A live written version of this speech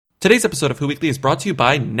Today's episode of Who Weekly is brought to you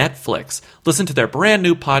by Netflix. Listen to their brand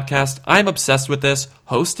new podcast, I'm Obsessed with This,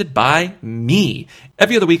 hosted by me.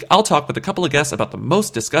 Every other week, I'll talk with a couple of guests about the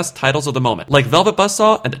most discussed titles of the moment, like Velvet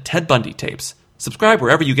Buzzsaw and the Ted Bundy tapes. Subscribe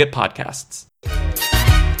wherever you get podcasts.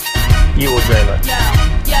 You or Drayla?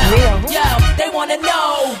 Yo, they wanna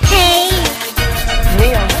know. Hey,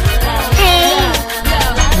 Real.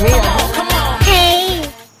 hey, Real. Come on.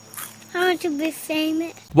 hey. I want to be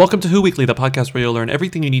famous. Welcome to Who Weekly, the podcast where you'll learn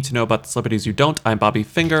everything you need to know about the celebrities you don't. I'm Bobby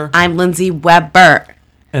Finger. I'm Lindsay Weber.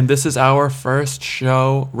 And this is our first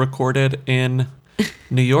show recorded in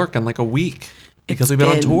New York in like a week because we've been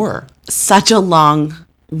on been tour. Such a long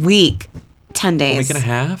week. 10 days. A week and a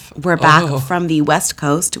half? We're back Oh. from the West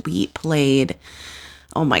Coast. We played,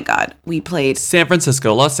 oh my God, San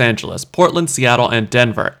Francisco, Los Angeles, Portland, Seattle, and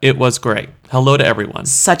Denver. It was great. Hello to everyone.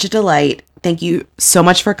 such a delight. Thank you so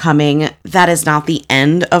much for coming. That is not the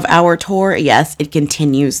end of our tour. Yes, it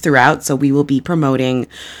continues throughout, so we will be promoting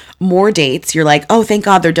more dates. You're like, oh, thank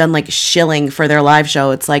God they're done like shilling for their live show.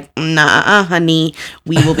 It's like, nah, honey,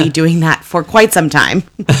 we will be doing that for quite some time.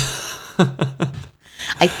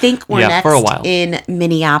 I think we're Yeah, for a next while. in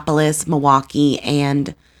Minneapolis, Milwaukee,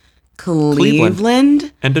 and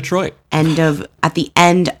Cleveland. And Detroit. At the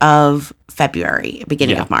end of February,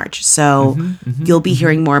 beginning Yeah. of March. So you'll be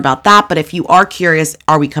hearing more about that. But if you are curious,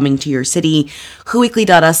 are we coming to your city?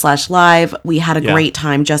 whoweekly.us/live. We had a Yeah. great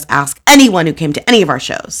time. Just ask anyone who came to any of our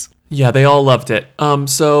shows. Yeah, they all loved it.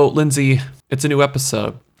 So Lindsay, it's a new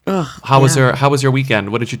episode. How was your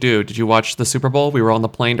weekend? What did you do? Did you watch the Super Bowl? We were on the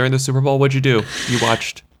plane during the Super Bowl. What'd you do? You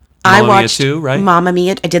watched I Mamma Mia watched 2, right? Mamma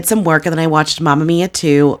Mia. I did some work and then I watched Mamma Mia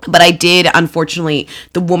 2. But I did, unfortunately,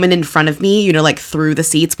 the woman in front of me, like through the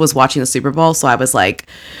seats was watching the Super Bowl. So I was like,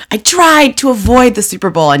 I tried to avoid the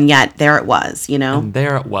Super Bowl and yet there it was, And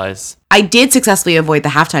there it was. I did successfully avoid the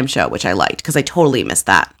halftime show, which I liked because I totally missed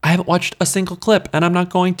that. I haven't watched a single clip, and I'm not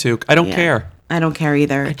going to. I don't care. I don't care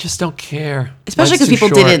either. I just don't care. Especially Life's because too people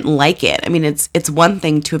short. didn't like it. I mean, it's one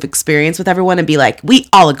thing to have experience with everyone and be like, we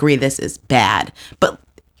all agree this is bad. But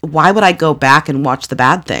why would I go back and watch the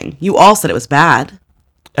bad thing? You all said it was bad.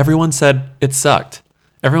 Everyone said it sucked.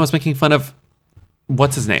 Everyone was making fun of,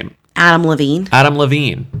 what's his name? Adam Levine. Adam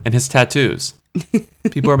Levine and his tattoos.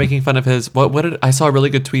 People are making fun of his I saw a really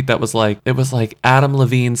good tweet that was like, it was like Adam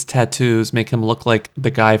Levine's tattoos make him look like the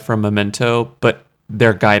guy from Memento, but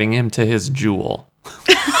they're guiding him to his jewel.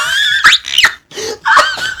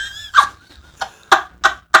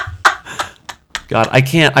 God, I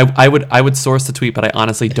can't. I would source the tweet, but I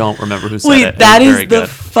honestly don't remember who said it. Wait, that It was is very the good.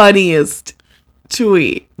 funniest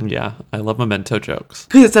tweet. Yeah, I love Memento jokes.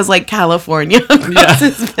 Because it says like California across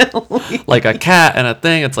his belly. Like a cat and a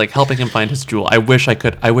thing. It's like helping him find his jewel. I wish I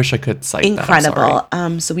could cite that. I'm Incredible.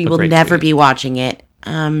 sorry. So we A will great never tweet. be watching it.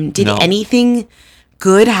 Did No. anything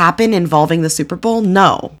good happen involving the Super Bowl?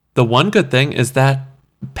 No. The one good thing is that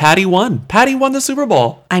Patty won. Patty won the Super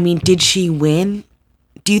Bowl. I mean, did she win?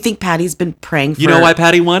 Do you think Patty's been praying for You know why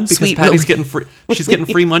Patty won? Because sweet Patty's relief? getting free. She's getting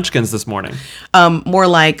free munchkins this morning. More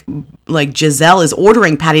like Giselle is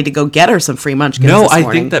ordering Patty to go get her some free munchkins No, this I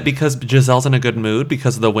morning. think that because Giselle's in a good mood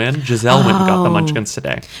because of the win, Giselle went and got the munchkins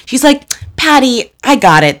today. She's like, Patty, I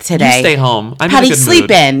got it today. You stay home. I'm Patty, in a good sleep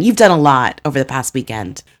mood. in. You've done a lot over the past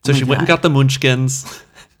weekend. So she went and got the munchkins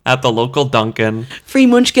at the local Dunkin'. Free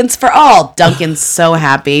munchkins for all. Duncan's so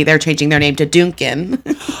happy. They're changing their name to Duncan.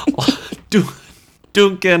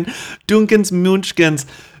 Dunkin's Munchkins.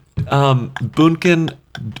 Bunkin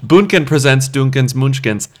presents Dunkin's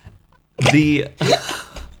Munchkins.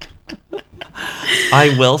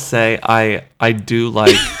 I will say I do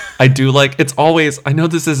like it's always, I know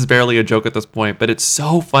this is barely a joke at this point, but it's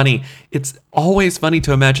so funny. It's always funny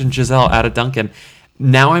to imagine Giselle at a Dunkin'.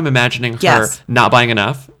 Now I'm imagining her Yes. not buying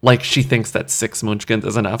enough. Like she thinks that 6 munchkins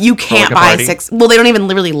is enough. You for, can't like, a buy party. 6. Well, they don't even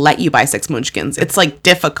literally let you buy 6 munchkins. It's like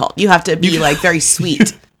difficult. You have to be like very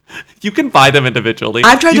sweet. You can buy them individually.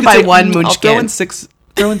 I've tried You to can buy one I'll throw in munchkin."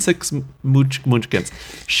 throw in 6 munchkins.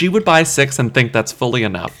 She would buy 6 and think that's fully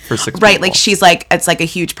enough for 6 Right, people. like she's like, it's like a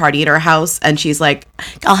huge party at her house, and she's like,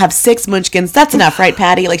 I'll have 6 munchkins. That's enough, right,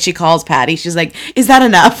 Patty? Like she calls Patty. She's like, is that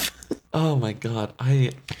enough? Oh my God.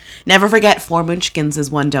 Never forget, 4 munchkins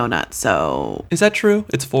is 1 donut. So Is that true?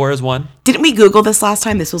 It's 4 as 1? didn't we Google this last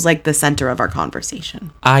time? This was like the center of our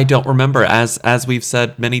conversation. I don't remember. As we've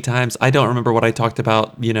said many times, I don't remember what I talked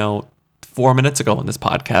about, 4 minutes ago on this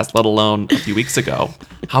podcast, let alone a few weeks ago.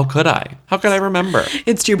 How could I? How could I remember?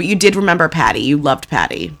 It's true, but you did remember Patty. You loved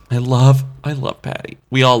Patty. I love Patty.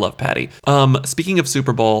 We all love Patty. Speaking of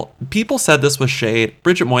Super Bowl, people said this was shade.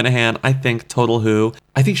 Bridget Moynihan, I think total who.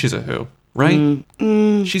 I think she's a who, right?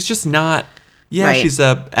 She's just not Yeah, right? she's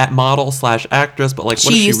a model / actress, but like, what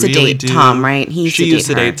does She she used to really date do? Tom, right? She used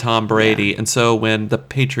to her. date Tom Brady, and so when the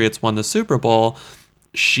Patriots won the Super Bowl,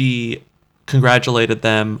 she congratulated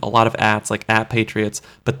them, a lot of ats, like at Patriots,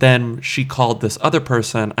 but then she called this other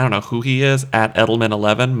person, I don't know who he is, at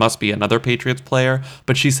Edelman11, must be another Patriots player,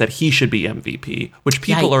 but she said he should be MVP, which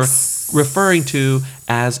people Yikes. are referring to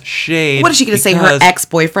as shade. What is she going to say? Her because-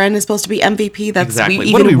 ex-boyfriend is supposed to be MVP? That's Exactly.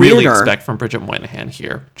 even What do we really weirder. expect from Bridget Moynihan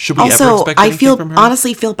here? Should we ever Also, expect I anything from her?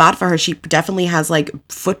 honestly feel bad for her. She definitely has like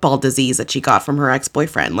football disease that she got from her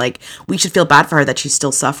ex-boyfriend. Like, we should feel bad for her that she's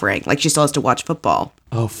still suffering. Like, she still has to watch football.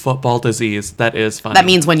 Oh, football disease. That is funny. That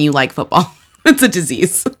means when you like football, it's a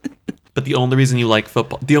disease. But the only reason you like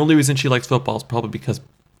football, the only reason she likes football is probably because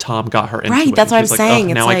Tom got her into it. Right, that's what I'm She's like, saying. "Ugh,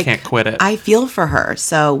 It's now like, I can't quit it. I feel for her,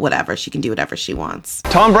 so whatever. She can do whatever she wants.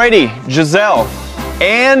 Tom Brady, Giselle,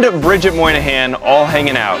 and Bridget Moynihan all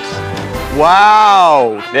hanging out.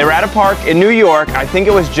 Wow. They were at a park in New York. I think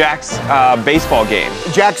it was Jack's baseball game.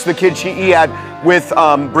 Jack's the kid he had with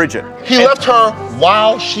Bridget. He left her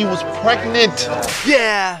while she was pregnant.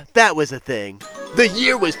 Yeah, that was a thing. The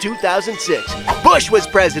year was 2006. Bush was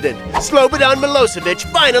president. Slobodan Milosevic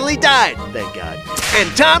finally died, thank God. And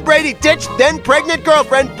Tom Brady ditched then-pregnant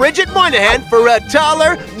girlfriend Bridget Moynihan for a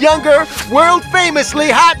taller, younger, world-famously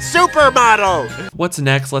hot supermodel. What's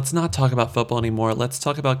next? Let's not talk about football anymore. Let's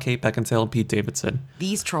talk about Kate Beckinsale and Pete Davidson.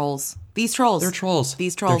 These trolls. These trolls. They're trolls.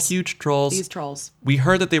 These trolls. They're huge trolls. These trolls. We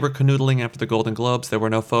heard that they were canoodling after the Golden Globes. There were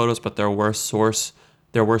no photos, but there were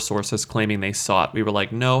sources claiming they saw it. We were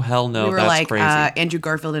like, no, hell no, We were that's like, crazy. Andrew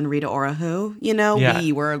Garfield and Rita Ora who? You know, Yeah.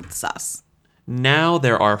 we were sus. Now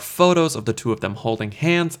there are photos of the two of them holding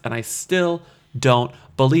hands, and I still don't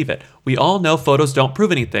believe it. We all know photos don't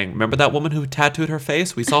prove anything. Remember that woman who tattooed her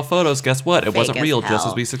face? We saw photos. Guess what? It Fake wasn't as real, just hell.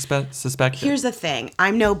 as we suspected. Here's the thing.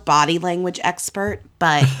 I'm no body language expert,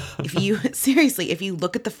 but if you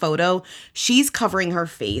look at the photo, she's covering her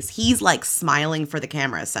face. He's like smiling for the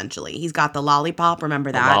camera, essentially. He's got the lollipop.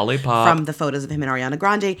 Remember that? lollipop. From the photos of him and Ariana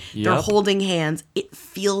Grande. They're Yep. holding hands. It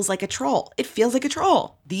feels like a troll.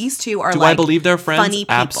 These two are Do like I believe they're friends? funny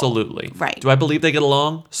people. Absolutely. Right. Do I believe they get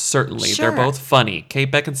along? Certainly. Sure. They're both funny.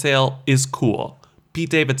 Kate Beckinsale is cool. Pete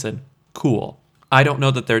Davidson, cool. I don't know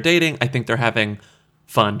that they're dating. I think they're having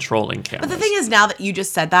fun trolling cameras. But the thing is, now that you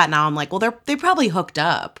just said that, now I'm like, well, they probably hooked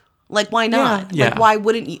up. Like, why not? Yeah. Like, why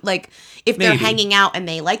wouldn't you? Like, if they're Maybe. hanging out and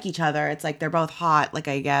they like each other, it's like they're both hot. Like,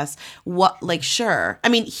 I guess sure. I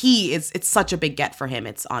mean, it's such a big get for him.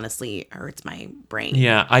 It's honestly hurts my brain.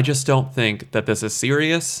 Yeah, I just don't think that this is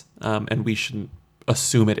serious, and we shouldn't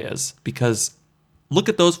assume it is, because look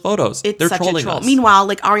at those photos. It's They're such a trolling troll. us. Meanwhile,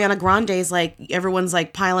 like Ariana Grande's like everyone's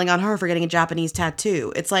like piling on her for getting a Japanese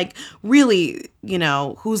tattoo. It's like really,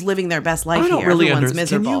 who's living their best life I don't here? really Everyone's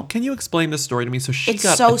understand. miserable. Can you explain this story to me? So she It's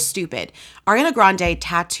got so stupid. Ariana Grande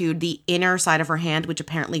tattooed the inner side of her hand, which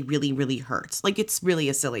apparently really, really hurts. Like, it's really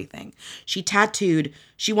a silly thing. She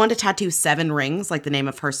wanted to tattoo 7 rings, like the name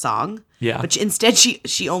of her song. Yeah. But instead,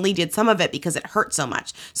 she only did some of it because it hurt so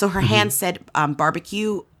much. So her hand said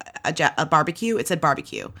barbecue, a barbecue. It said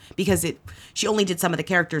barbecue because she only did some of the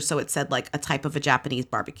characters, so it said like a type of a Japanese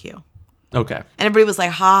barbecue. Okay. And everybody was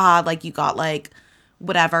like, ha, like you got like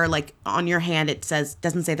whatever, like on your hand it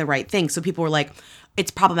doesn't say the right thing. So people were like, it's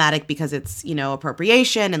problematic because it's,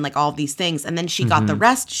 appropriation and like all of these things. And then she got the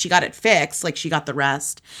rest, she got it fixed, like she got the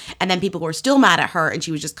rest. And then people were still mad at her and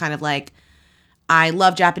she was just kind of like, I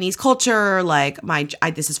love Japanese culture, like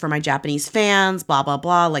this is for my Japanese fans, blah, blah,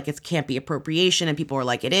 blah. Like it can't be appropriation. And people were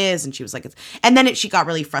like, it is. And she was like, and then she got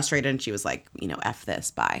really frustrated and she was like, F this,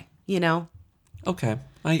 bye, Okay.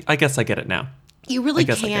 I guess I get it now. You really I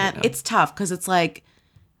guess I get it can't. now. It's tough because it's like,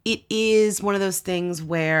 it is one of those things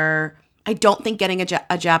where I don't think getting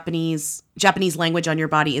a Japanese language on your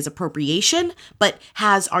body is appropriation, but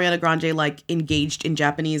has Ariana Grande like engaged in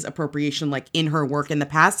Japanese appropriation like in her work in the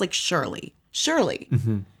past? Like surely,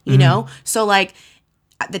 you know? So like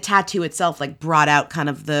the tattoo itself like brought out kind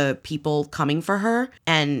of the people coming for her,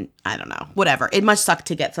 and I don't know, whatever. It must suck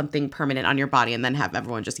to get something permanent on your body and then have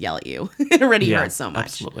everyone just yell at you. It already hurts so much.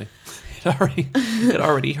 Absolutely. It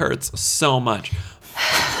already hurts so much.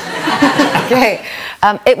 Okay.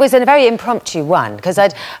 It was a very impromptu one because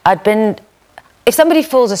I'd been. If somebody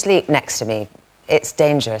falls asleep next to me, it's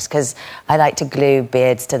dangerous because I like to glue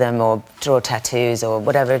beards to them or draw tattoos or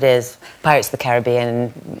whatever it is, Pirates of the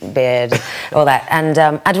Caribbean beard, all that. And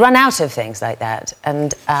I'd run out of things like that.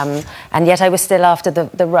 And yet I was still after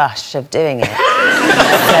the rush of doing it. So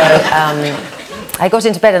I got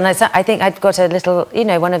into bed and I think I'd got a little,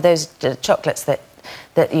 one of those chocolates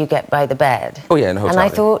that you get by the bed. Oh, yeah, in a hotel. And I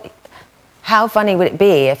thought, how funny would it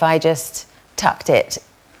be if I just tucked it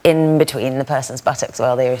in between the person's buttocks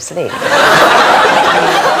while they were asleep.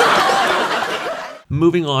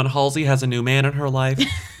 Moving on, Halsey has a new man in her life.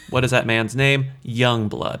 What is that man's name?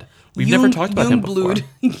 Youngblood. We've never talked about him before.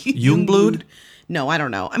 Youngblood? No, I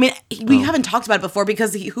don't know. I mean, we haven't talked about it before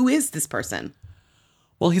because who is this person?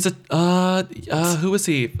 Well, he's a, who is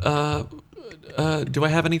he? Do I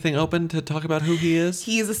have anything open to talk about who he is?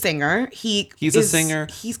 He's a singer. He's a singer.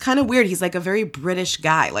 He's kind of weird. He's like a very British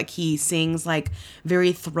guy. Like he sings like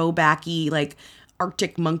very throwbacky, like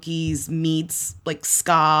Arctic Monkeys meets like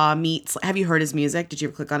ska meets. Have you heard his music? Did you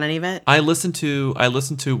ever click on any of it? I listened to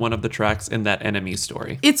one of the tracks in that Enemy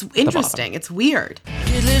story. It's interesting. It's weird.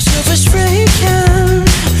 Never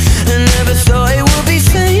thought it would be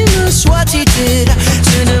famous what he did.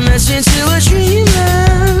 Turned a mess into a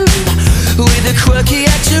dreamland with a quirky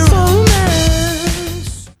actor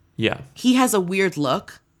romance. Yeah. He has a weird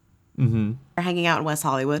look. Mm-hmm. They're hanging out in West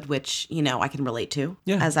Hollywood, which, you know, I can relate to.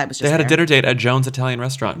 Yeah. As I was just They had there. a dinner date at Jones Italian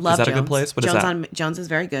Restaurant. Love is that Jones. a good place? What Jones is that? Jones is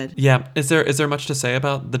very good. Yeah. Is there much to say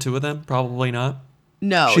about the two of them? Probably not.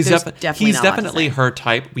 No, She's there's he's definitely not a lot to definitely say. her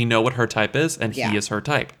type. We know what her type is, and Yeah. he is her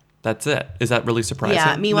type. That's it. Is that really surprising?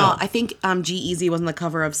 Yeah. Meanwhile, No. I think G-Eazy was on the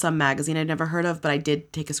cover of some magazine I'd never heard of, but I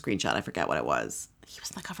did take a screenshot. I forget what it was. He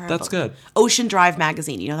was on the cover. That's of good. Ocean Drive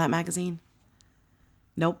magazine. You know that magazine?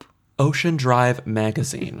 Nope. Ocean Drive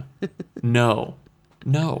magazine. No,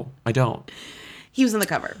 I don't. He was on the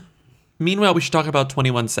cover. Meanwhile, we should talk about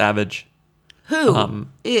 21 Savage. Who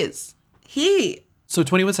is he? So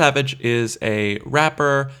 21 Savage is a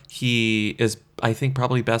rapper. He is, I think,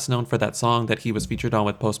 probably best known for that song that he was featured on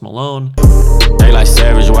with Post Malone. They like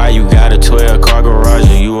Savage, why you got a 12-car garage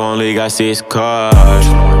and you only got 6 cars?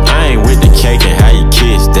 I ain't with the cake and how you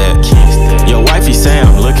kiss that. Your wifey say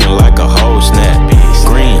I'm looking like a whole snap.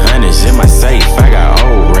 Green hundreds in my safe, I got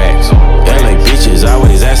old racks. LA bitches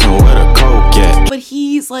always asking where the coke at. But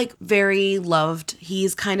he's like very loved.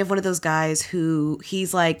 He's kind of one of those guys who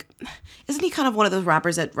he's like, isn't he kind of one of those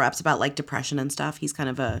rappers that raps about like depression and stuff? He's kind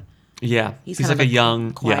of a Yeah, he's he's kind like of a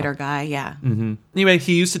young, quieter guy. Yeah. Mm-hmm. Anyway,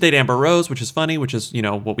 he used to date Amber Rose, which is funny, which is, you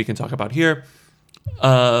know, what we can talk about here.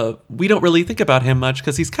 We don't really think about him much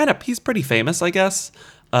because he's pretty famous, I guess.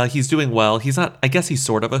 He's doing well. He's not, I guess he's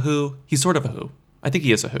sort of a who. He's sort of a who. I think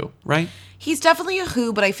he is a who, right? He's definitely a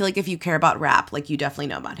who, but I feel like if you care about rap, like you definitely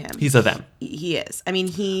know about him. He's a them. He is. I mean,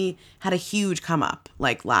 he had a huge come up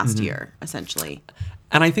like last year, essentially.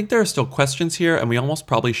 And I think there are still questions here, and we almost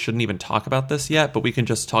probably shouldn't even talk about this yet, but we can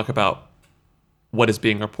just talk about what is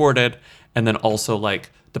being reported, and then also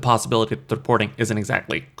like the possibility that the reporting isn't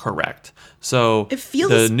exactly correct. So It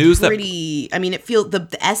feels the news pretty. I mean, it feels the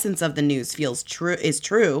essence of the news feels true. Is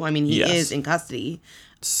true. I mean, he Yes. is in custody.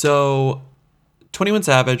 So 21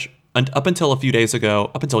 Savage, up until a few days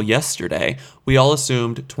ago, up until yesterday, we all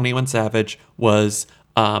assumed 21 Savage was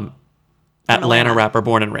Atlanta rapper,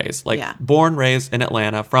 born and raised. Like, Yeah. born, raised in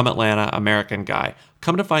Atlanta, from Atlanta, American guy.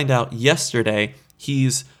 Come to find out, yesterday,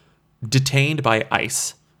 he's detained by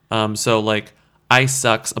ICE. So, like, ICE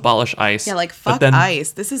sucks, abolish ICE. Yeah, like But fuck then-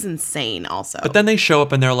 ICE. This is insane. Also, But then they show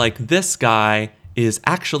up and they're like, this guy is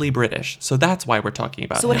actually British. So that's why we're talking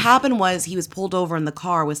about so him. what happened was he was pulled over in the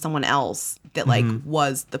car with someone else that like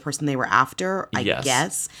was the person they were after, I Yes.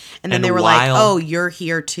 guess. And then And they were while- like, "Oh, you're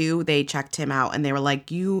here too." They checked him out and they were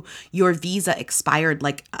like, your visa expired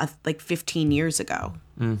like 15 years ago."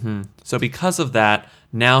 So because of that,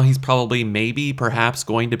 now he's probably perhaps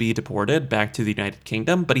going to be deported back to the United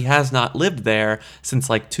Kingdom, but he has not lived there since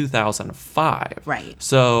like 2005. Right.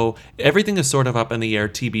 So everything is sort of up in the air,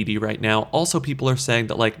 TBD right now. Also, people are saying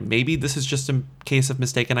that like maybe this is just a case of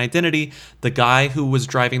mistaken identity. The guy who was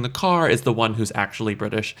driving the car is the one who's actually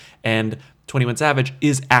British, and 21 Savage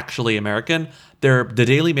is actually American. The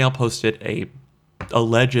Daily Mail posted a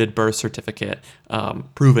alleged birth certificate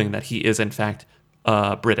proving that he is in fact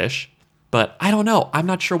British. But I don't know. I'm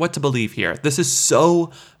not sure what to believe here. This is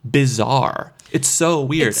so bizarre. It's so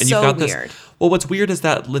weird. It's and so you've got weird. this. Well, what's weird is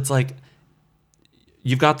that it's like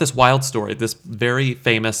you've got this wild story, this very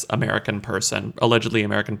famous American person, allegedly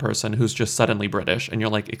American person, who's just suddenly British, and you're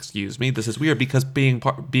like, excuse me, this is weird because being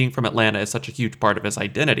from Atlanta is such a huge part of his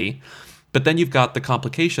identity. But then you've got the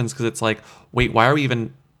complications because it's like, wait, why are we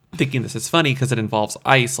even thinking this is funny because it involves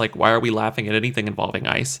ICE? Like, why are we laughing at anything involving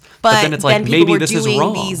ICE? But then it's like, people maybe were this is doing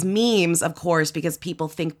wrong. these memes, of course, because people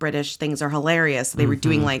think British things are hilarious. So they were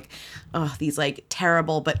doing like, these like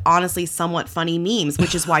terrible, but honestly somewhat funny memes,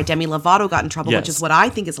 which is why Demi Lovato got in trouble, which Yes. is what I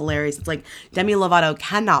think is hilarious. It's like Demi Lovato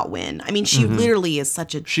cannot win. I mean, she literally is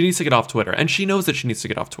such a. She needs to get off Twitter, and she knows that she needs to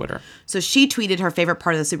get off Twitter. So she tweeted her favorite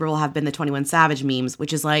part of the Super Bowl have been the 21 Savage memes,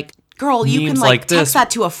 which is like girl, you memes can like text this. that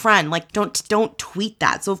to a friend. Like, don't tweet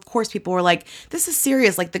that. So of course people were like, this is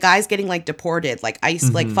serious. Like the guy's getting like deported. Like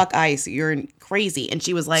ICE, like fuck ICE. You're crazy. And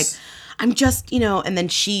she was like, I'm just, and then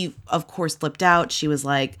she of course flipped out. She was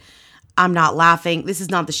like, I'm not laughing. This is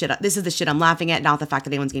not the shit. This is the shit I'm laughing at. Not the fact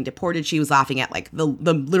that anyone's getting deported. She was laughing at like the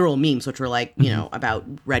literal memes, which were like, about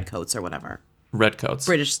redcoats or whatever. Redcoats.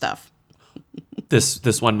 British stuff.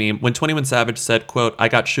 This one meme, when 21 Savage said, quote, I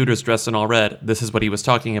got shooters dressed in all red, this is what he was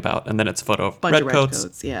talking about. And then it's a photo of Bunch redcoats. of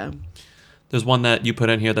redcoats, yeah. There's one that you put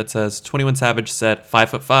in here that says, 21 Savage said,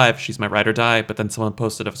 5'5", she's my ride or die. But then someone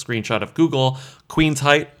posted a screenshot of Google, Queen's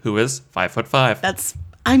height, who is 5'5". That's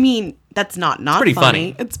not pretty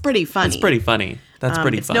funny. funny. It's pretty funny. It's pretty funny. That's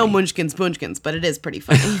pretty it's funny. no munchkins, but it is pretty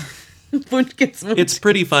funny. Munchkins. It's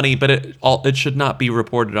pretty funny, but it should not be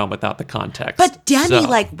reported on without the context. But Demi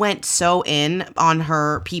So- went so in on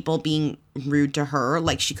her people being rude to her.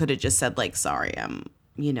 Like she could have just said like, sorry,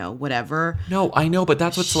 whatever. No, I know, but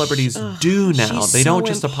that's what celebrities do now. she's They don't so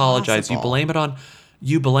just apologize. You blame it on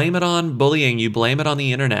bullying. You blame it on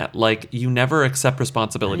the internet. Like you never accept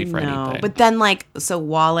responsibility for anything. But then so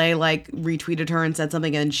Wale retweeted her and said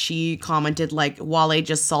something, and she commented like, Wale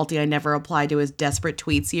just salty. I never replied to his desperate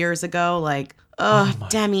tweets years ago. Like,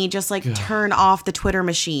 Demi, just turn off the Twitter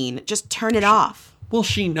machine. Just turn it off. Well,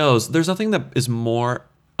 she knows. There's nothing that is more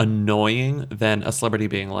annoying than a celebrity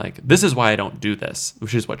being like, this is why I don't do this,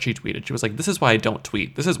 which is what she tweeted. She was like, this is why I don't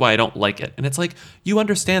tweet. This is why I don't like it. And it's like, you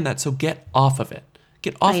understand that, so get off of it.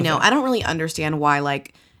 Get off of it. I know. I don't really understand why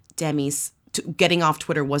Demi's getting off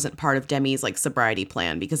Twitter wasn't part of Demi's sobriety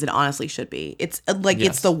plan, because it honestly should be. It's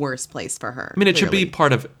it's the worst place for her. I mean, it should be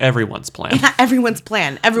part of everyone's plan. Yeah, everyone's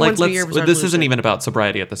plan. Everyone's New Year's resolution. This isn't even about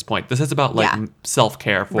sobriety at this point. This is about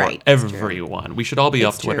self-care for everyone. We should all be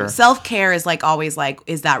off Twitter. Self-care is always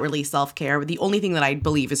is that really self-care? But the only thing that I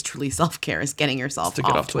believe is truly self-care is getting yourself to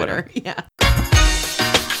get off Twitter. Yeah.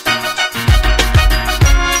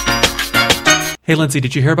 Hey, Lindsay,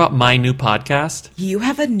 did you hear about my new podcast? You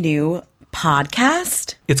have a new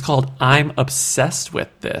podcast? It's called I'm Obsessed with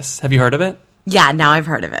This. Have you heard of it? Yeah, now I've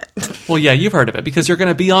heard of it. Well, yeah, you've heard of it because you're going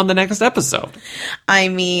to be on the next episode. I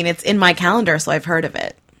mean, it's in my calendar, so I've heard of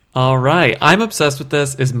it. All right. I'm Obsessed with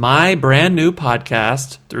This is my brand new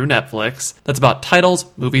podcast through Netflix that's about titles,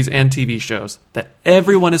 movies, and TV shows that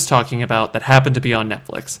everyone is talking about that happen to be on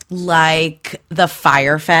Netflix. Like the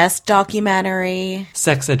Fyre Fest documentary.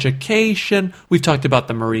 Sex Education. We've talked about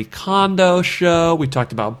the Marie Kondo show. We've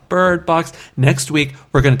talked about Bird Box. Next week,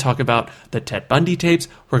 we're going to talk about the Ted Bundy tapes.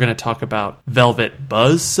 We're going to talk about Velvet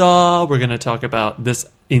Buzzsaw. We're going to talk about this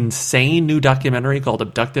insane new documentary called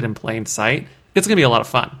Abducted in Plain Sight. It's going to be a lot of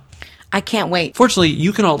fun. I can't wait. Fortunately,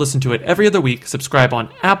 you can all listen to it every other week. Subscribe on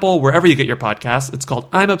Apple, wherever you get your podcasts. It's called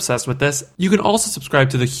I'm Obsessed with This. You can also subscribe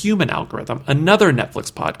to The Human Algorithm, another Netflix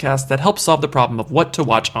podcast that helps solve the problem of what to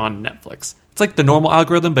watch on Netflix. It's like the normal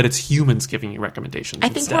algorithm, but it's humans giving you recommendations I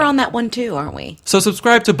think instead. we're on that one too, aren't we? So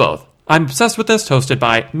subscribe to both. I'm Obsessed with This, hosted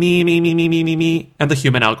by me, and The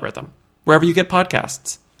Human Algorithm, wherever you get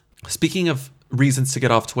podcasts. Speaking of reasons to get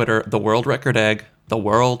off Twitter, the world record egg. The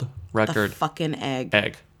fucking egg.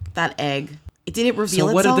 That egg. Did it reveal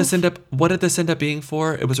itself? itself? What did this end up being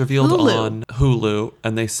for? It was revealed on Hulu,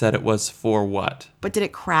 and they said it was for what? But did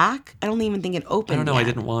it crack? I don't even think it opened. I don't know. Yet. I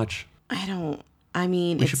didn't watch. We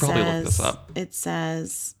should probably look this up. It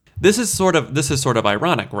says This is sort of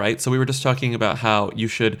ironic, right? So we were just talking about how you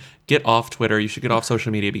should get off Twitter, you should get off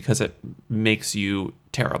social media because it makes you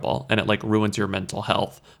terrible and it ruins your mental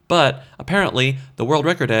health. But apparently, the world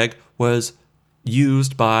record egg was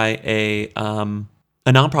used by a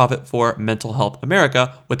nonprofit for Mental Health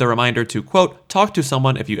America with a reminder to, quote, talk to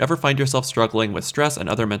someone if you ever find yourself struggling with stress and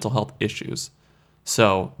other mental health issues.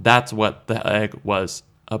 So that's what the egg was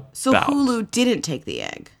about. So Hulu didn't take the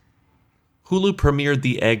egg. Hulu premiered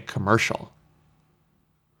the egg commercial.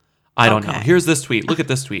 I don't know. Here's this tweet. Look at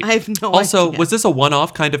this tweet. I have no Also, idea. was this a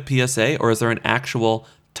one-off kind of PSA, or is there an actual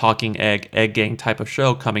talking egg gang type of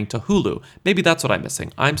show coming to Hulu? Maybe that's what I'm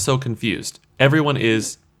missing. I'm so confused. Everyone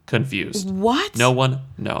is confused. What? No one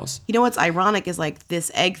knows. You know what's ironic is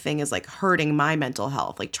this egg thing is hurting my mental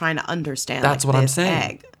health, trying to understand. That's what I'm this saying.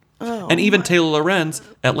 Egg. Oh, and even Taylor Lorenz,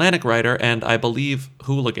 Atlantic writer, and I believe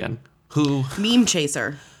Hooligan, Meme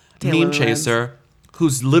Chaser. Taylor Meme Lorenz. Chaser,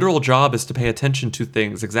 whose literal job is to pay attention to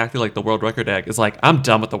things exactly like the world record egg, is I'm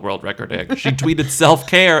done with the world record egg. She tweeted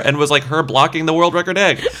self-care and was her blocking the world record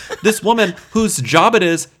egg. This woman whose job it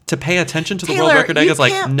is to pay attention to the world record egg is you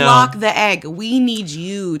can't no. block the egg. We need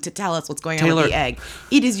you to tell us what's going on with the egg.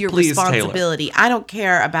 It is your please, responsibility. Taylor. I don't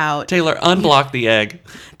care about... Taylor, unblock the egg.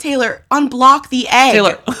 Taylor, unblock the egg.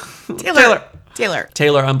 Taylor. Taylor,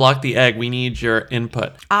 unblock the egg. We need your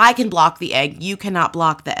input. I can block the egg. You cannot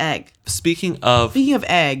block the egg. Speaking of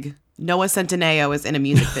egg, Noah Centineo is in a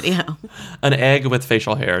music video. An egg with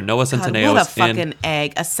facial hair. Noah Centineo what a is in... fucking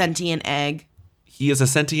egg. A sentient egg. He is a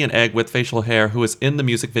sentient egg with facial hair who is in the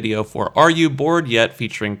music video for Are You Bored Yet?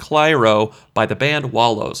 Featuring Clyro by the band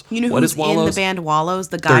Wallows. You know what who's is Wallows? in the band Wallows?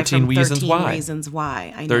 The guy 13 from Reasons 13 Why. Reasons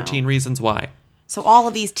Why. I know. 13 Reasons Why. So all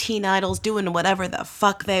of these teen idols doing whatever the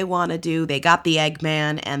fuck they want to do. They got the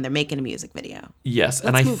Eggman and they're making a music video. Yes, Let's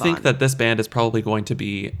and I move think on. that this band is probably going to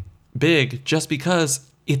be big just because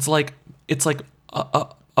it's like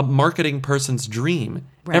a marketing person's dream.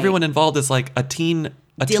 Right. Everyone involved is like a teen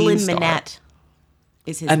Dylan star. Minette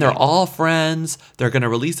is his And they're name. all friends. They're going to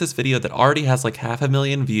release this video that already has like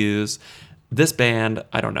 500,000 views. This band,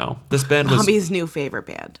 I don't know. This band was Bobby's new favorite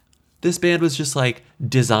band. This band was just like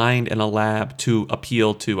designed in a lab to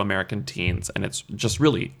appeal to American teens, and it's just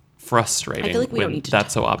really frustrating I feel like we don't when need to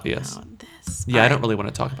that's so talk obvious. about this. Yeah, All I right. don't really want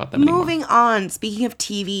to talk about them anymore. Moving on, speaking of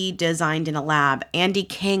TV designed in a lab, Andy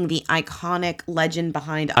King, the iconic legend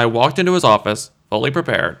behind I walked into his office fully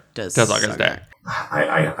prepared to suck his suck dick.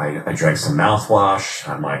 I drank some mouthwash.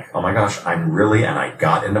 I'm like, oh my gosh, and I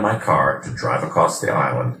got into my car to drive across the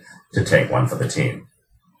island to take one for the team.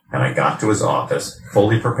 And I got to his office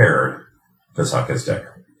fully prepared to suck his dick.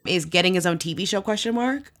 Is getting his own TV show, question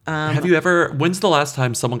mark? Have you ever, when's the last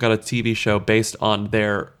time someone got a TV show based on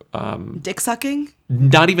their, Dick sucking?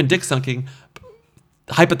 not even dick sucking,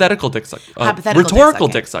 hypothetical dick sucking. Hypothetical Rhetorical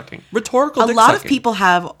dick dick sucking. Rhetorical A dick lot sucking. of people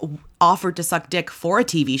have offered to suck dick for a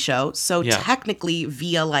TV show, so Yeah. technically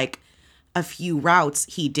via like a few routes,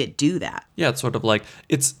 he did do that. Yeah, it's sort of like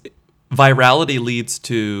virality leads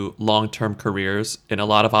to long-term careers in a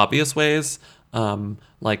lot of obvious ways.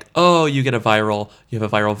 Like, oh, you have a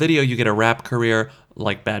viral video, you get a rap career,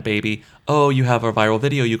 like Bad Baby. Oh, you have a viral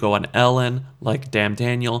video, you go on Ellen, like Damn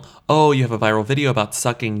Daniel. Oh, you have a viral video about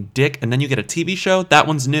sucking dick, and then you get a TV show. That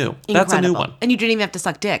one's new. That's a new Incredible. one. And you didn't even have to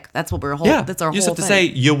suck dick. That's what we're whole. Yeah, That's our you just whole have to thing.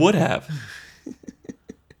 say you would have.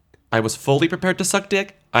 I was fully prepared to suck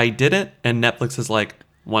dick. I didn't, and Netflix is like,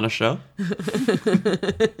 want a show?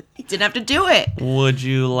 He didn't have to do it. Would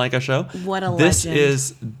you like a show? What a this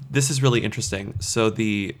legend. This is really interesting. So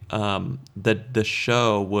the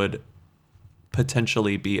show would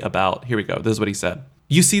potentially be about, here we go. This is what he said.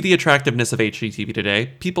 You see the attractiveness of HGTV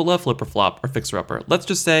today. People love Flip or Flop or Fixer Upper. Let's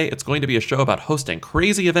just say it's going to be a show about hosting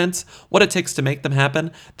crazy events, what it takes to make them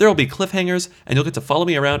happen. There will be cliffhangers, and you'll get to follow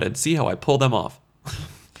me around and see how I pull them off.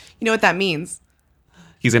 You know what that means?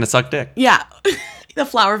 He's gonna suck dick. Yeah. The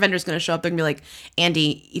flower vendor's going to show up there and be like,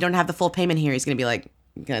 Andy, you don't have the full payment here. He's going to be like,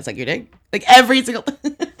 can I suck your dick? Like every single...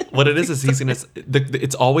 What it is he's gonna.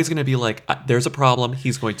 It's always gonna be like there's a problem.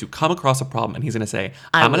 He's going to come across a problem, and he's gonna say,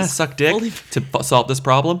 "I'm gonna suck dick to solve this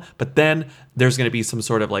problem." But then there's gonna be some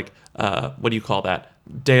sort of like, what do you call that?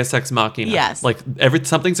 Deus Ex Machina. Yes. Like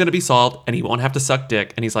something's gonna be solved, and he won't have to suck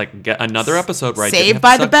dick. And he's like, get another episode right. Saved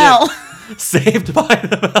by the bell. Saved by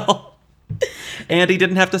the bell. And he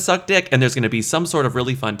didn't have to suck dick, and there's going to be some sort of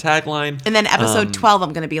really fun tagline. And then episode 12,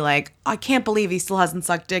 I'm going to be like, I can't believe he still hasn't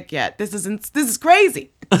sucked dick yet. This is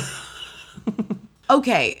crazy.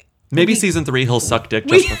 Okay. Maybe season 3 he'll suck dick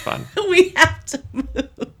just for fun. We have to move.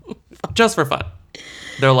 Just for fun.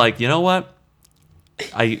 They're like, you know what?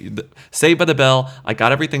 Saved by the Bell. I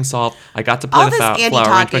got everything solved. I got to play the flower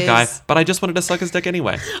arrangement guy, but I just wanted to suck his dick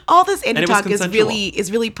anyway. All this Andy And it was talk is consensual.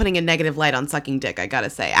 really putting a negative light on sucking dick, I gotta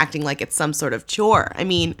say, acting like it's some sort of chore. I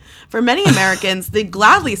mean, for many Americans, they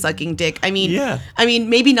gladly sucking dick. I mean, Yeah.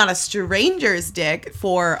 Maybe not a stranger's dick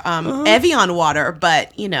for Evian water,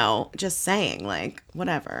 but just saying, like,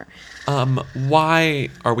 whatever. Why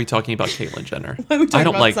are we talking about Caitlyn Jenner? Why are we talking I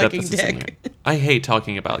don't about like that sucking this is in dick? here. I hate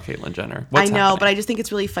talking about Caitlyn Jenner. I know, but I just think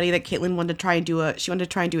it's really funny that Caitlyn wanted to try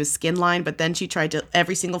and do a skin line, but then she tried to,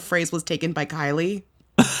 every single phrase was taken by Kylie.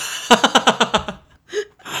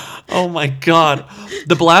 Oh my God.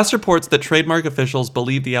 The Blast reports that trademark officials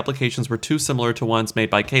believe the applications were too similar to ones made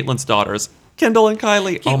by Caitlyn's daughters, Kendall and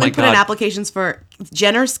Kylie. Oh my Caitlyn put in God. applications for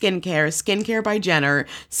Jenner Skincare, Skincare by Jenner,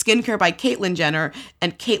 Skincare by Caitlyn Jenner,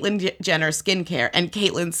 and Caitlyn Jenner Skincare, and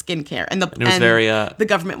Caitlyn Skincare. And it was very, the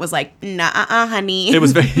government was like, nah, honey. It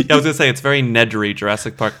was very, I was going to say, it's very Nedry,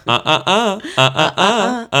 Jurassic Park.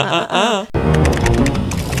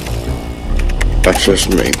 Access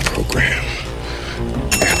main program.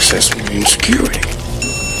 Access main security.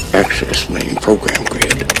 Access main program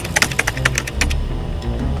grid.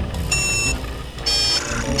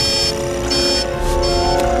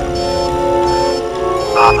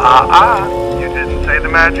 You didn't say the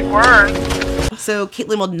magic word. So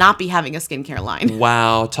Caitlyn will not be having a skincare line.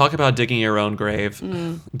 Wow. Talk about digging your own grave.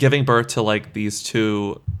 Giving birth to like these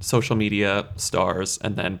two social media stars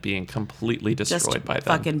and then being completely destroyed by them.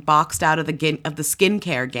 Fucking boxed out of the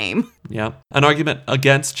skincare game. Yeah. An argument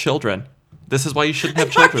against children. This is why you shouldn't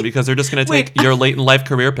have children, because they're just going to take your late in life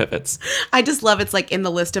career pivots. I just love it's like in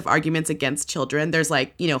the list of arguments against children, there's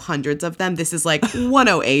like, hundreds of them. This is like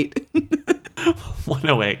 108.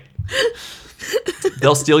 108.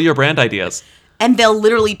 They'll steal your brand ideas. And they'll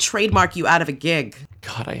literally trademark you out of a gig.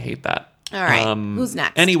 God, I hate that. All right. Who's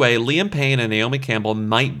next? Anyway, Liam Payne and Naomi Campbell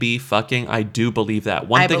might be fucking. I do believe that.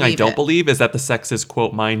 One thing I don't believe is that the sex is,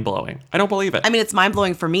 quote, mind-blowing. I don't believe it. I mean, it's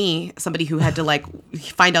mind-blowing for me, somebody who had to, like,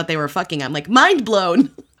 find out they were fucking. I'm like, mind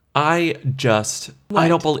blown. I don't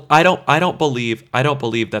believe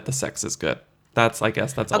that the sex is good. I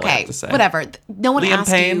guess that's all I have to say. Whatever. No one asked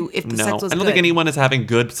Payne, you if the sex was good. I don't think anyone is having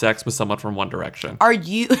good sex with someone from One Direction. Are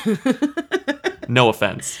you... No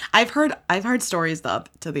offense. I've heard stories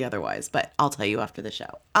to the otherwise, but I'll tell you after the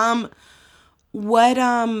show.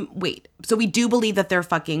 Wait. So we do believe that they're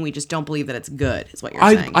fucking, we just don't believe that it's good, is what you're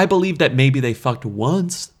saying. I believe that maybe they fucked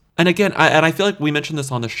once. And again, I feel like we mentioned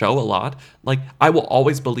this on the show a lot. Like, I will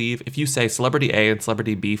always believe, if you say celebrity A and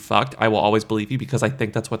celebrity B fucked, I will always believe you, because I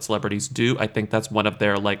think that's what celebrities do. I think that's one of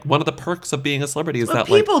the perks of being a celebrity is that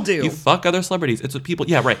people do. You fuck other celebrities. It's what people,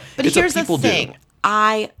 yeah, right. But it's here's what people the thing. do.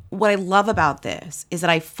 What I love about this is that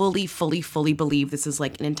I fully believe this is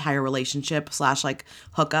like an entire relationship / like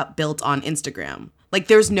hookup built on Instagram. Like,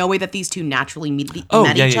 there's no way that these two naturally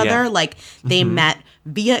met each other. Like, they met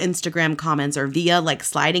via Instagram comments or via like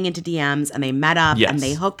sliding into DMs, and they met up and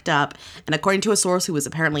they hooked up. And according to a source who was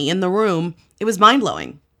apparently in the room, it was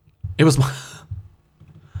mind-blowing. It was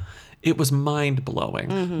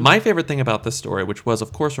mind-blowing. My favorite thing about this story, which was,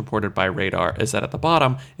 of course, reported by Radar, is that at the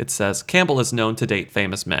bottom, it says, Campbell is known to date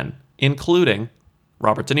famous men, including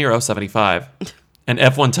Robert De Niro, 75, and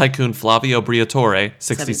F1 tycoon Flavio Briatore,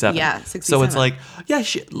 67. 67. So it's like,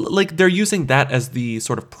 they're using that as the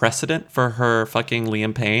sort of precedent for her fucking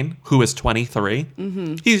Liam Payne, who is 23.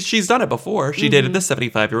 She's done it before. She dated this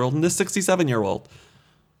 75-year-old and this 67-year-old.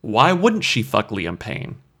 Why wouldn't she fuck Liam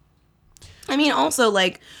Payne? I mean, also,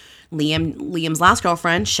 like... Liam's last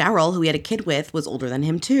girlfriend, Cheryl, who he had a kid with, was older than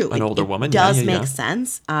him too. An older woman. It does make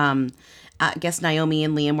sense. I guess Naomi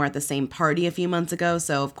and Liam were at the same party a few months ago,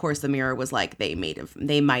 so of course the Mirror was like they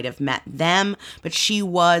might have met them, but he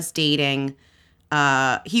was dating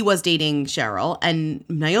Cheryl, and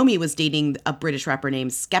Naomi was dating a British rapper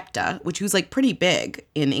named Skepta, who's like pretty big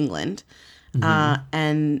in England.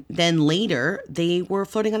 And then later they were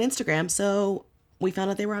flirting on Instagram, so we found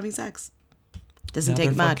out they were having sex. Doesn't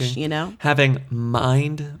take much, Having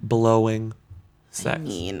mind-blowing sex. I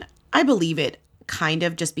mean, I believe it kind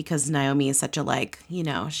of just because Naomi is such a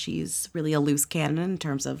she's really a loose cannon in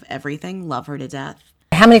terms of everything. Love her to death.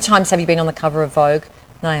 How many times have you been on the cover of Vogue,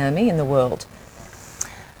 Naomi, in the world?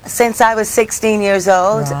 Since I was 16 years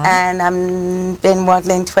old, and I've been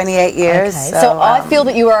modeling 28 years. Okay. So I feel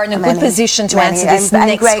that you are in a good position to answer this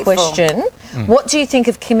next question. What do you think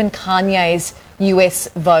of Kim and Kanye's US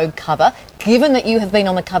Vogue cover, given that you have been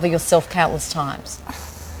on the cover yourself countless times?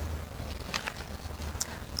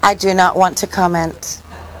 I do not want to comment.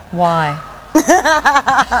 Why?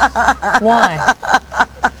 Why?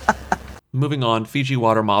 Moving on, Fiji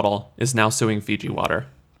Water model is now suing Fiji Water.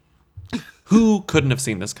 Who couldn't have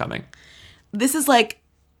seen this coming? This is like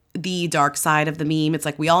the dark side of the meme. It's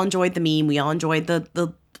like we all enjoyed the meme. We all enjoyed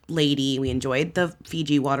the lady. We enjoyed the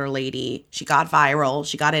Fiji Water lady. She got viral.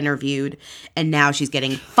 She got interviewed. And now she's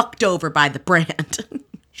getting fucked over by the brand.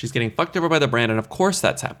 She's getting fucked over by the brand, and of course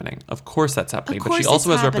that's happening. But she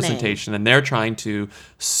also has representation, and they're trying to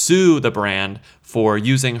sue the brand for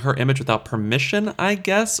using her image without permission, I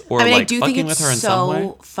guess, or I do fucking think with it's her in some way.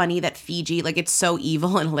 so funny that Fiji, it's so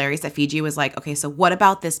evil and hilarious that Fiji was like, okay, so what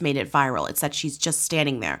about this made it viral? It's that she's just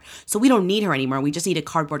standing there. So we don't need her anymore. We just need a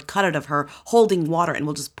cardboard cutout of her holding water, and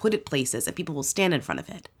we'll just put it places, and people will stand in front of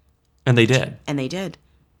it. And they did.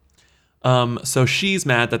 So she's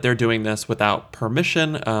mad that they're doing this without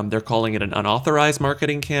permission. They're calling it an unauthorized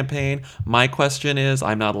marketing campaign. My question is,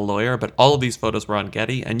 I'm not a lawyer, but all of these photos were on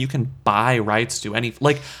Getty, and you can buy rights to any...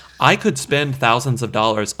 I could spend thousands of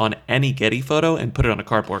dollars on any Getty photo and put it on a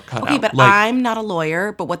cardboard cutout. Okay, but I'm not a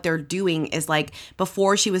lawyer, but what they're doing is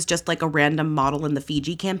before she was just a random model in the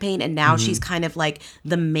Fiji campaign, and now she's kind of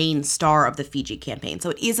the main star of the Fiji campaign.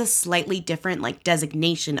 So it is a slightly different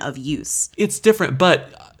designation of use. It's different,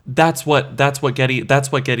 but that's what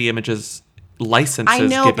Getty Images licenses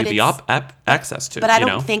give you the access to. But I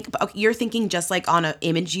don't think you're thinking just like on an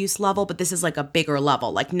image use level, but this is like a bigger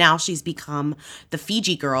level. Like now she's become the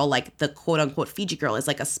Fiji girl, like the quote unquote Fiji girl is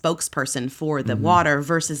like a spokesperson for the water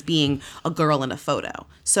versus being a girl in a photo.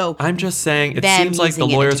 So I'm just saying it seems like the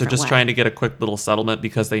lawyers are just trying to get a quick little settlement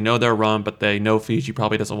because they know they're wrong, but they know Fiji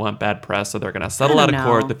probably doesn't want bad press, so they're going to settle out of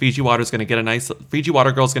court. The Fiji Water's going to get Fiji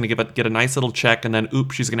Water girl's going to get a nice little check, and then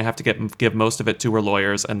she's going to have to give most of it to her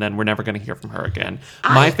lawyers, and then we're never going to hear from her again.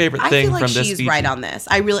 My favorite thing from this she's Fiji, right on this.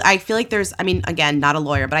 I feel like there's, I mean, again, not a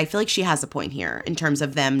lawyer, but I feel like she has a point here in terms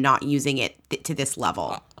of them not using it to this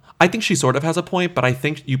level. I think she sort of has a point, but I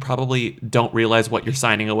think you probably don't realize what you're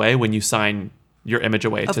signing away when you sign your image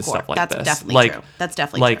away to stuff like this. That's definitely true. That's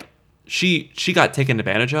definitely true. She got taken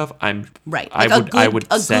advantage of. Right. Like I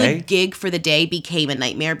would say a good gig for the day became a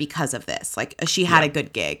nightmare because of this. Like she had a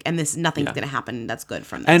good gig, and nothing's going to happen that's good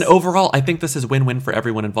from this. And overall, I think this is win-win for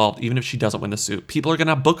everyone involved. Even if she doesn't win the suit, people are going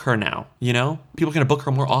to book her now. You know, people are going to book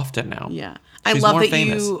her more often now. Yeah, She's I love more that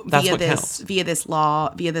famous. you That's via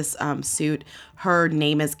this suit. Her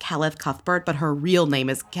name is Kelleth Cuthbert, but her real name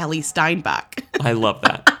is Kelly Steinbach. I love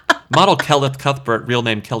that. Model Kelleth Cuthbert, real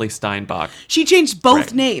name Kelly Steinbach. She changed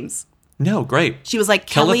both names. No, great. She was like,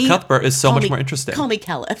 Kelly. Kelleth Cuthbert is so much more interesting. Call me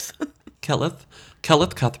Kelleth.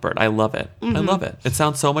 Kelleth Cuthbert. I love it. I love it. It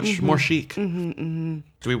sounds so much more chic. Do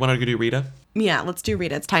we want to go do Rita? Yeah, let's do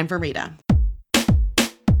Rita. It's time for Rita.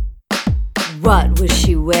 What was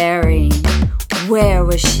she wearing? Where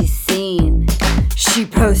was she seen? She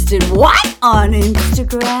posted what on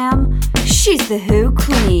Instagram? She's the Who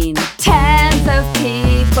Queen. Tens of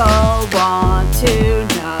people want to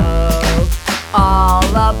know all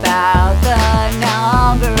about the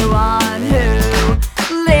number one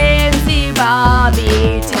Who. Lindsay,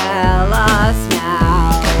 Bobby, tell us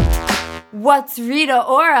now. What's Rita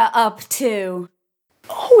Ora up to?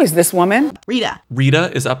 Who is this woman? Rita.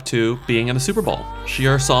 Rita is up to being in the Super Bowl.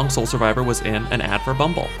 Her song Soul Survivor was in an ad for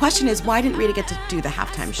Bumble. Question is, why didn't Rita get to do the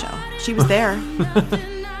halftime show? She was there,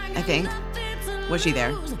 I think. Was she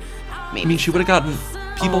there? Maybe. I mean, she would have gotten...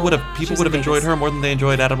 People would have enjoyed her more than they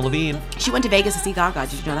enjoyed Adam Levine. She went to Vegas to see Gaga.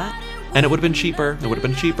 Did you know that? And it would have been cheaper.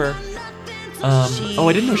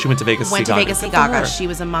 I didn't know she went to Vegas to see Gaga. Went to Vegas to see Gaga. She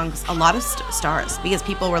was amongst a lot of stars because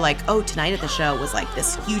people were like, oh, tonight at the show was like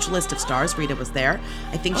this huge list of stars. Rita was there.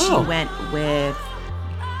 I think she went with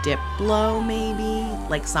Diplo, maybe,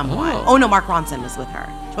 like someone. Oh no, Mark Ronson was with her.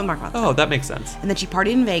 She went with Mark Ronson. Oh, that makes sense. And then she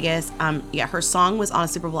partied in Vegas. Her song was on a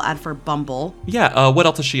Super Bowl ad for Bumble. Yeah, what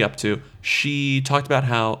else is she up to? She talked about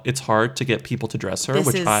how it's hard to get people to dress her,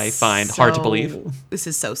 which I find hard to believe. This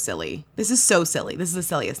is so silly. This is the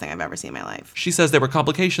silliest thing I've ever seen in my life. She says there were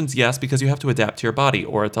complications, yes, because you have to adapt to your body,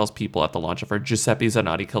 or it tells people at the launch of her Giuseppe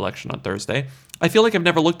Zanotti collection on Thursday. I feel like I've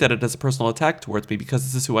never looked at it as a personal attack towards me because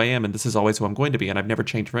this is who I am and this is always who I'm going to be, and I've never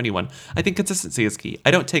changed for anyone. I think consistency is key.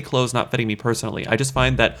 I don't take clothes not fitting me personally. I just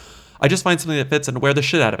find something that fits and wear the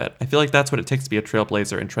shit out of it. I feel like that's what it takes to be a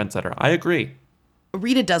trailblazer and trendsetter. I agree.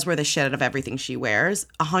 Rita does wear the shit out of everything she wears.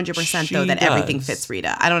 100% though that everything fits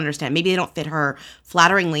Rita. I don't understand. Maybe they don't fit her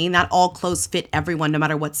flatteringly. Not all clothes fit everyone, no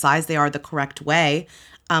matter what size they are, the correct way.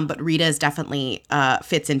 But Rita is definitely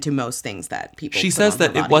fits into most things that people. She says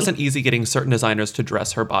that it wasn't easy getting certain designers to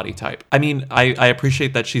dress her body type. I mean, I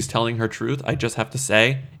appreciate that she's telling her truth. I just have to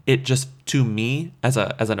say, it just, to me as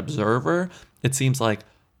an observer, it seems like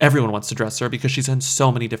everyone wants to dress her because she's in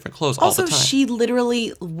so many different clothes all the time. Also, she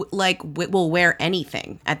literally will wear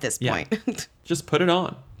anything at this point. Just put it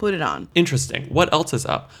on. Put it on. Interesting. What else is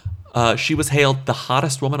up? She was hailed the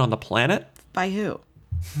hottest woman on the planet. By who?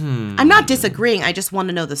 I'm not disagreeing. I just want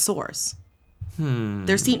to know the source.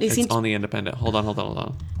 It's on The Independent. Hold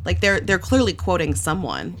on. Like they're clearly quoting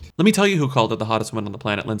someone. Let me tell you who called her the hottest woman on the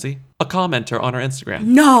planet, Lindsay. A commenter on her Instagram.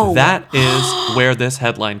 No. That is where this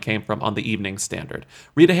headline came from on the Evening Standard.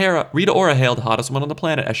 Rita Ora hailed the hottest woman on the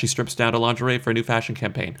planet as she strips down to lingerie for a new fashion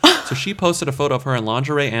campaign. So she posted a photo of her in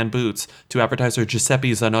lingerie and boots to advertise her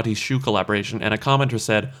Giuseppe Zanotti shoe collaboration, and a commenter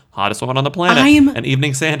said, hottest woman on the planet. And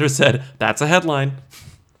Evening Standard said, that's a headline.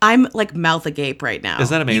 I'm like mouth agape right now.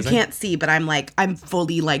 Isn't that amazing? You can't see, but I'm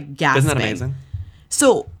fully like gasping. Isn't that amazing?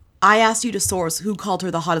 So I asked you to source who called her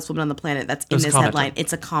the hottest woman on the planet. That's in this headline.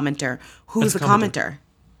 It's a commenter. Who's the commenter?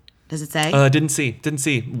 Does it say? Didn't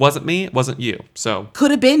see. Wasn't me. Wasn't you. So could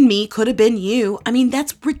have been me. Could have been you. I mean,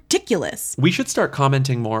 that's ridiculous. We should start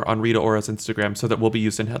commenting more on Rita Ora's Instagram so that we'll be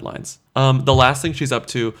used in headlines. The last thing she's up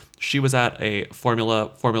to, she was at a Formula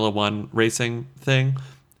One racing thing,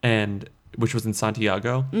 which was in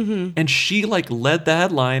Santiago, and she led the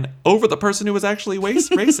headline over the person who was actually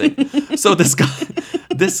racing. So this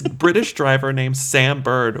This British driver named Sam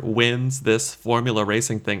Bird wins this Formula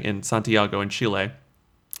racing thing in Santiago in Chile.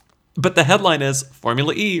 But the headline is,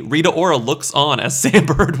 Formula E, Rita Ora looks on as Sam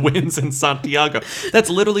Bird wins in Santiago.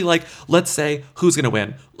 That's literally like, let's say, who's going to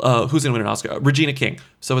win? Who's going to win an Oscar? Regina King.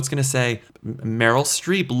 So it's going to say, Meryl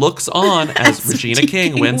Streep looks on as Regina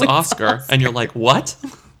King wins Oscar. And you're like, what?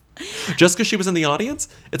 Just because she was in the audience?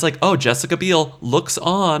 It's like, oh, Jessica Biel looks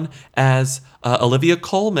on as Olivia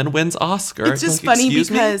Colman wins Oscar. It's just like, funny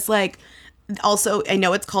because, like, also, I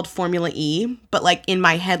know it's called Formula E, but like in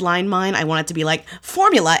my headline mind, I want it to be like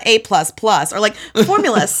Formula A++, or like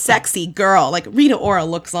Formula Sexy Girl, like Rita Ora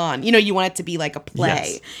looks on. You know, you want it to be like a play.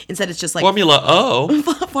 Yes. Instead, it's just like Formula O.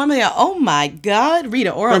 Formula, oh my God,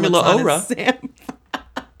 Rita Ora Formula looks on Ora. as Sam.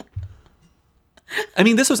 I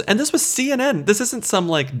mean, this was CNN. This isn't some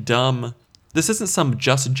like dumb, this isn't some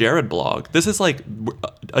Just Jared blog. This is like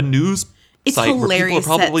a news It's site where people are hilarious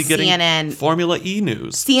probably that getting CNN Formula E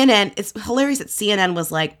news. CNN, it's hilarious that CNN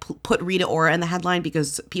was like, put Rita Ora in the headline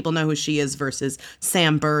because people know who she is versus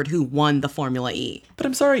Sam Bird, who won the Formula E. But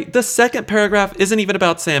I'm sorry, the second paragraph isn't even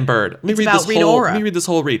about Sam Bird. Let me read this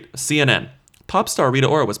whole read. CNN. Pop star Rita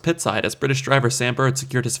Ora was pitside as British driver Sam Bird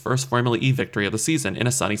secured his first Formula E victory of the season in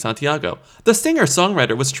a sunny Santiago. The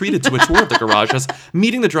singer-songwriter was treated to a tour of the garages,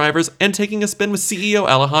 meeting the drivers and taking a spin with CEO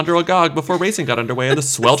Alejandro Agag before racing got underway in the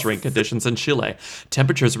sweltering conditions in Chile.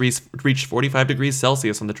 Temperatures reached 45 degrees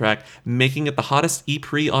Celsius on the track, making it the hottest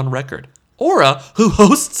E-Prix on record. Ora, who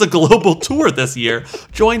hosts a global tour this year,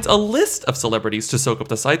 joins a list of celebrities to soak up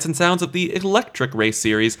the sights and sounds of the Electric Race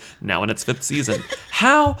series, now in its 5th season.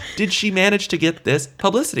 How did she manage to get this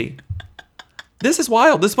publicity? This is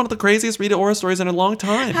wild. This is one of the craziest Rita Ora stories in a long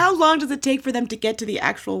time. How long does it take for them to get to the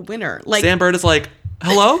actual winner? Like Sam Bird is like,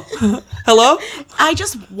 hello? Hello? I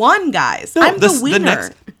just won, guys. No, I'm the winner.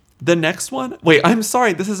 The next one? Wait, I'm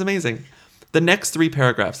sorry. This is amazing. The next 3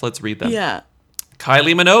 paragraphs. Let's read them. Yeah.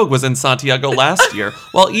 Kylie Minogue was in Santiago last year,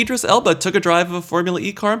 while Idris Elba took a drive of a Formula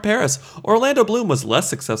E car in Paris. Orlando Bloom was less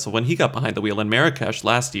successful when he got behind the wheel in Marrakesh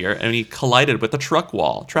last year, and he collided with the track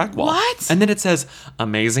wall. What? And then it says,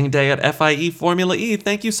 amazing day at FIE Formula E.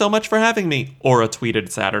 Thank you so much for having me. Ora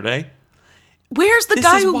tweeted Saturday. Where's the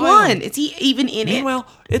guy who won? Is he even in it? Meanwhile,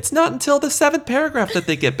 it's not until the 7th paragraph that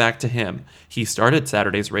they get back to him. He started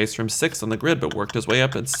Saturday's race from 6th on the grid, but worked his way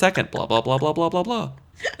up in 2nd, blah, blah, blah, blah, blah, blah, blah.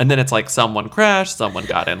 And then it's like someone crashed, someone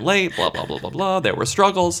got in late, blah, blah, blah, blah, blah. There were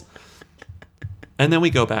struggles. And then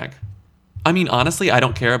we go back. I mean, honestly, I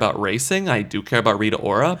don't care about racing. I do care about Rita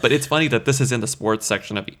Ora, but it's funny that this is in the sports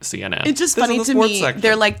section of CNN. It's just funny to me. Section.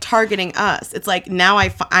 They're like targeting us. It's like now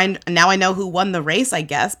I know who won the race, I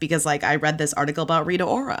guess, because like I read this article about Rita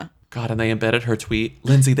Ora. God, and they embedded her tweet.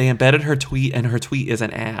 Lindsay, they embedded her tweet, and her tweet is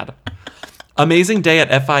an ad. Amazing day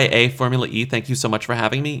at FIA Formula E. Thank you so much for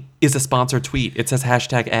having me. Is a sponsored tweet. It says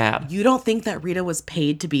 #ad. You don't think that Rita was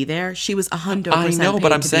paid to be there? She was 100%. I know,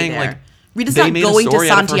 but I'm saying like Rita's not going to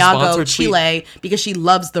Santiago, Chile, because she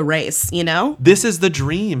loves the race. You know. This is the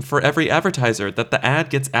dream for every advertiser, that the ad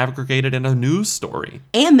gets aggregated in a news story.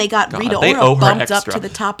 And they got Rita Ora bumped up to the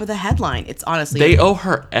top of the headline. It's honestly they owe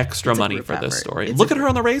her extra money for this story. Look at her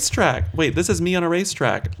on the racetrack. Wait, this is me on a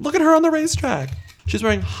racetrack. Look at her on the racetrack. She's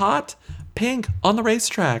wearing hot pink on the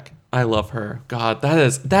racetrack. I love her. God,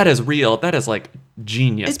 that is real. That is like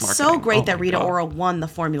genius it's marketing. So great that Rita Ora won the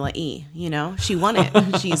Formula E. You know, she won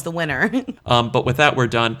it. She's the winner. But with that, we're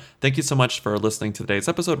done. Thank you so much for listening to today's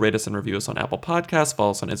episode. Rate us and review us on Apple Podcasts.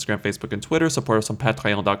 Follow us on Instagram, Facebook, and Twitter. Support us on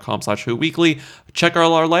patreon.com/WhoWeekly. Check out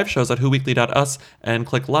all our live shows at whoweekly.us and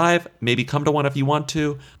click live. Maybe come to one if you want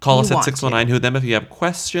to. Call us at 619-WHO-THEM if you have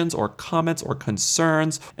questions or comments or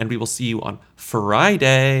concerns. And we will see you on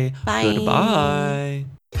Friday. Bye. Goodbye.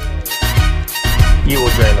 You will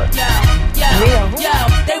Jayla. Yo,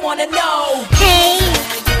 they wanna know. Hey.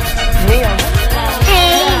 Mia.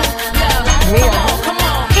 Hey. Mia. Come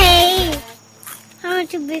on. Hey. I want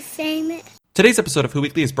to be famous. Today's episode of Who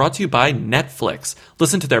Weekly is brought to you by Netflix.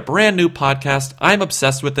 Listen to their brand new podcast, I'm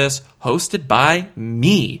Obsessed with This, hosted by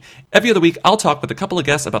me. Every other week, I'll talk with a couple of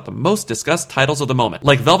guests about the most discussed titles of the moment,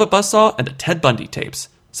 like Velvet Buzzsaw and the Ted Bundy tapes.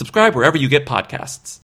 Subscribe wherever you get podcasts.